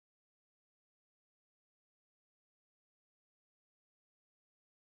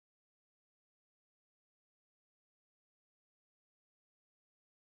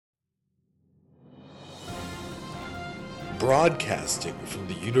Broadcasting from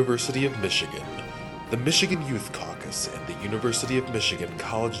the University of Michigan, the Michigan Youth Caucus and the University of Michigan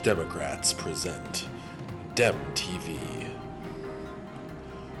College Democrats present Dem TV.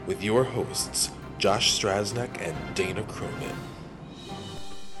 With your hosts, Josh Strasnak and Dana Cronin.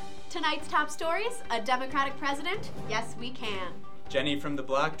 Tonight's top stories, a Democratic president, yes we can. Jenny from the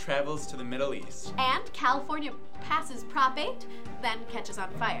block travels to the Middle East. And California passes Prop 8, then catches on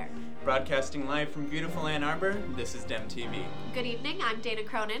fire. Broadcasting live from beautiful Ann Arbor, this is Dem TV. Good evening, I'm Dana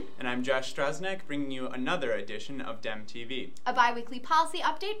Cronin. And I'm Josh Strasnak, bringing you another edition of Dem TV. A bi-weekly policy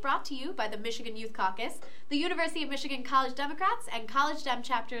update brought to you by the Michigan Youth Caucus, the University of Michigan College Democrats, and College Dem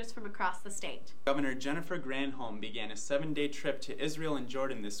chapters from across the state. Governor Jennifer Granholm began a 7-day trip to Israel and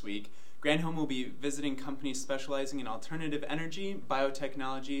Jordan this week. Granholm will be visiting companies specializing in alternative energy,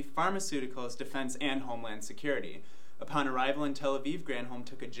 biotechnology, pharmaceuticals, defense, and homeland security. Upon arrival in Tel Aviv, Granholm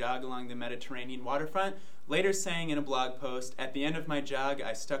took a jog along the Mediterranean waterfront, later saying in a blog post, "At the end of my jog,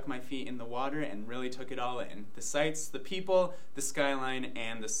 I stuck my feet in the water and really took it all in. The sights, the people, the skyline,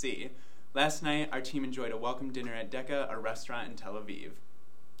 and the sea." Last night, our team enjoyed a welcome dinner at Decca, a restaurant in Tel Aviv.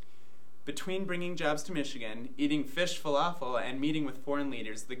 Between bringing jobs to Michigan, eating fish falafel, and meeting with foreign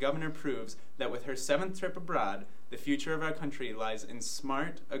leaders, the governor proves that with her 7th trip abroad, the future of our country lies in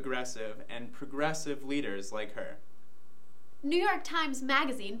smart, aggressive, and progressive leaders like her. New York Times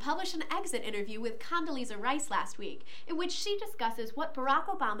Magazine published an exit interview with Condoleezza Rice last week, in which she discusses what Barack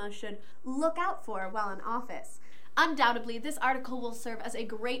Obama should look out for while in office. Undoubtedly, this article will serve as a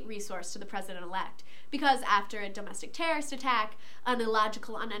great resource to the president-elect, because after a domestic terrorist attack, an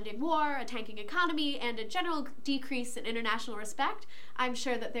illogical unending war, a tanking economy, and a general decrease in international respect, I'm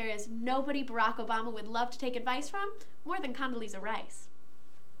sure that there is nobody Barack Obama would love to take advice from more than Condoleezza Rice.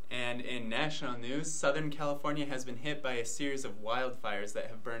 And in national news, Southern California has been hit by a series of wildfires that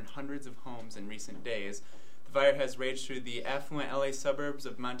have burned hundreds of homes in recent days. The fire has raged through the affluent LA suburbs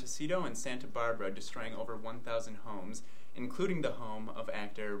of Montecito and Santa Barbara, destroying over 1,000 homes, including the home of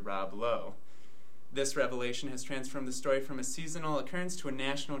actor Rob Lowe. This revelation has transformed the story from a seasonal occurrence to a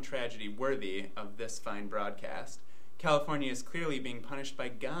national tragedy worthy of this fine broadcast. California is clearly being punished by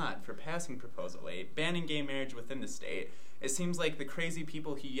God for passing Proposal 8, banning gay marriage within the state. It seems like the crazy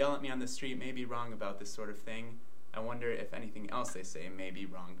people who yell at me on the street may be wrong about this sort of thing. I wonder if anything else they say may be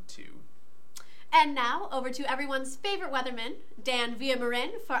wrong too. And now, over to everyone's favorite weatherman, Dan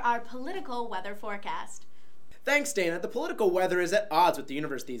Villamarin, for our political weather forecast. Thanks, Dana. The political weather is at odds with the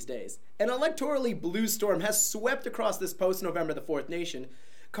universe these days. An electorally blue storm has swept across this post-November the 4th nation,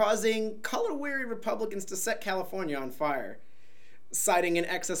 causing color-weary Republicans to set California on fire. Citing an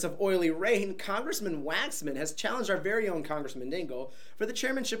excess of oily rain, Congressman Waxman has challenged our very own Congressman Dingell for the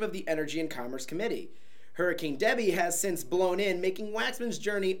chairmanship of the Energy and Commerce Committee. Hurricane Debbie has since blown in, making Waxman's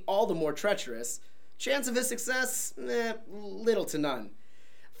journey all the more treacherous. Chance of his success? Little to none.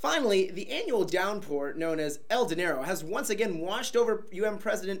 Finally, the annual downpour known as El Dinero has once again washed over UM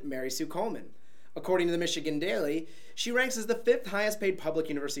President Mary Sue Coleman. According to the Michigan Daily, she ranks as the 5th highest paid public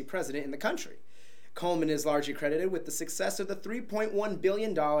university president in the country. Coleman is largely credited with the success of the $3.1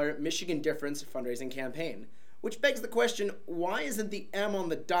 billion Michigan Difference fundraising campaign, which begs the question, why isn't the M on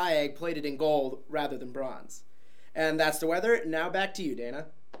the diag plated in gold rather than bronze? And that's the weather. Now back to you, Dana.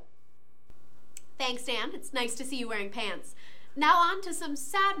 Thanks, Dan. It's nice to see you wearing pants. Now on to some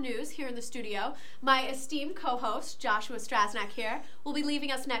sad news here in the studio. My esteemed co-host, Joshua Strasnak here, will be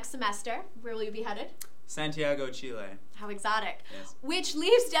leaving us next semester. Where will you be headed? Santiago, Chile. How exotic. Yes. Which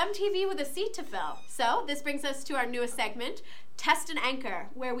leaves Dem TV with a seat to fill. So this brings us to our newest segment, Test and Anchor,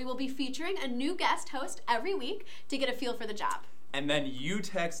 where we will be featuring a new guest host every week to get a feel for the job. And then you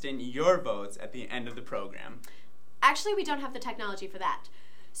text in your votes at the end of the program. Actually, we don't have the technology for that.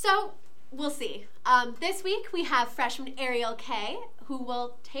 So we'll see. This week we have freshman Ariel K, who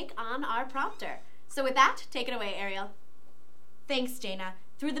will take on our prompter. So with that, take it away, Ariel. Thanks, Dana.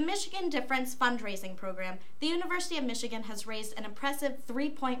 Through the Michigan Difference fundraising program, the University of Michigan has raised an impressive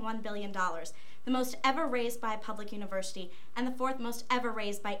 $3.1 billion, the most ever raised by a public university and the 4th most ever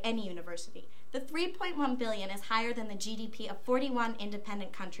raised by any university. The $3.1 billion is higher than the GDP of 41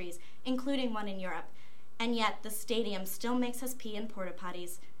 independent countries, including one in Europe. And yet, the stadium still makes us pee in porta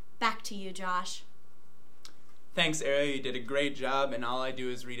potties. Back to you, Josh. Thanks, Ariel. You did a great job, and all I do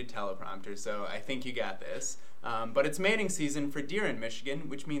is read a teleprompter, so I think you got this. But it's mating season for deer in Michigan,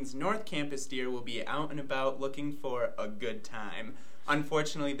 which means North Campus deer will be out and about looking for a good time.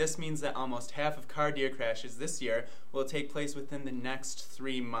 Unfortunately, this means that almost half of car deer crashes this year will take place within the next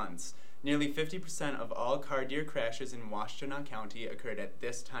 3 months. Nearly 50% of all car deer crashes in Washtenaw County occurred at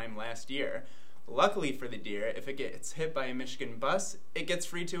this time last year. Luckily for the deer, if it gets hit by a Michigan bus, it gets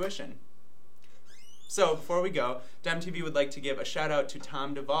free tuition. So, before we go, Dem TV would like to give a shout out to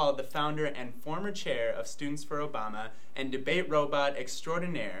Tom Duvall, the founder and former chair of Students for Obama and debate robot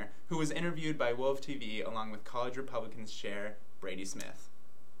extraordinaire, who was interviewed by Wolf TV along with College Republicans chair Brady Smith.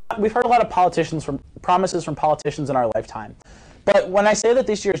 We've heard a lot of promises from politicians in our lifetime. But when I say that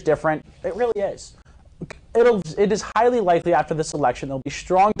this year is different, it really is. It is highly likely after this election there will be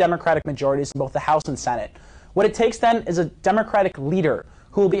strong Democratic majorities in both the House and Senate. What it takes then is a Democratic leader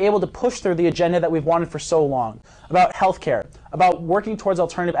who will be able to push through the agenda that we've wanted for so long, about healthcare, about working towards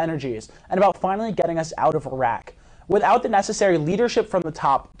alternative energies, and about finally getting us out of Iraq. Without the necessary leadership from the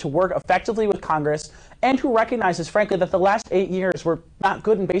top to work effectively with Congress, and who recognizes, frankly, that the last 8 years were not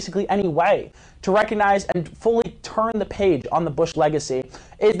good in basically any way, to recognize and fully turn the page on the Bush legacy,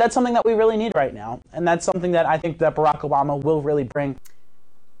 that's something that we really need right now. And that's something that I think that Barack Obama will really bring.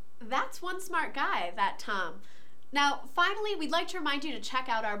 That's one smart guy, that Tom. Now, finally, we'd like to remind you to check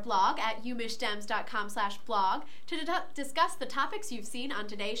out our blog at umishdems.com/blog to discuss the topics you've seen on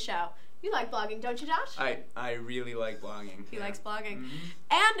today's show. You like blogging, don't you, Josh? I really like blogging. He likes blogging.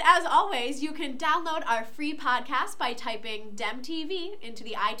 And as always, you can download our free podcast by typing Dem TV into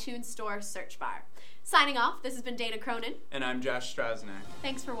the iTunes Store search bar. Signing off, this has been Dana Cronin. And I'm Josh Strausenak.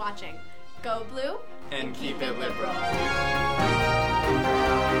 Thanks for watching. Go Blue and keep it liberal.